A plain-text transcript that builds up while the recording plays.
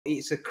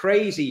It's a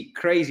crazy,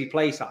 crazy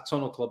place, that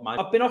Tunnel Club, man.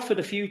 I've been offered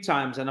a few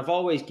times and I've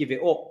always give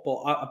it up, but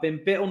I've been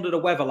a bit under the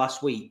weather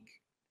last week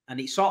and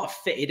it sort of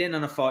fitted in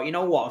and I thought, you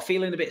know what, I'm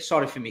feeling a bit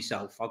sorry for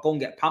myself. I'll go and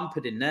get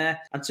pampered in there.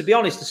 And to be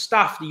honest, the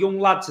staff, the young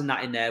lads and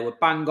that in there were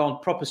bang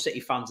on, proper City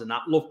fans and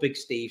that. Love Big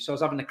Steve, so I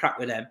was having a crack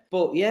with them.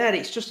 But yeah,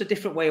 it's just a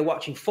different way of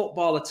watching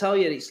football. I tell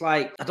you, it's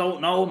like, I don't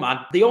know,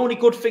 man. The only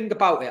good thing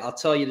about it, I'll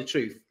tell you the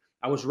truth,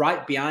 I was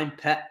right behind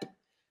Pep.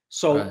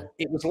 So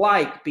it was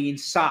like being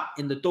sat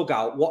in the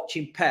dugout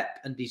watching Pep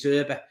and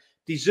Zerbi.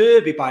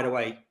 Zerbi, by the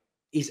way,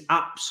 is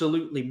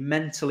absolutely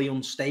mentally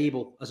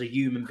unstable as a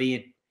human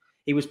being.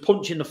 He was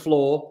punching the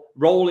floor,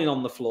 rolling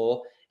on the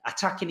floor,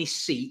 attacking his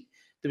seat.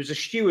 There was a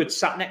steward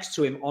sat next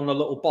to him on a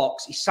little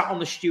box. He sat on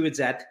the steward's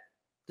head.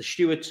 The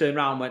steward turned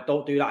around and went,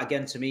 "Don't do that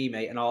again to me,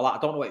 mate," and all that. I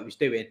don't know what he was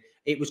doing.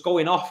 It was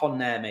going off on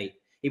there, mate.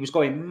 He was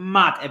going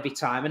mad every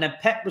time. And then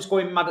Pep was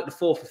going mad at the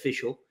fourth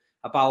official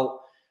about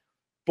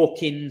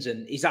bookings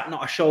and is that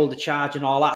not a shoulder charge and all that.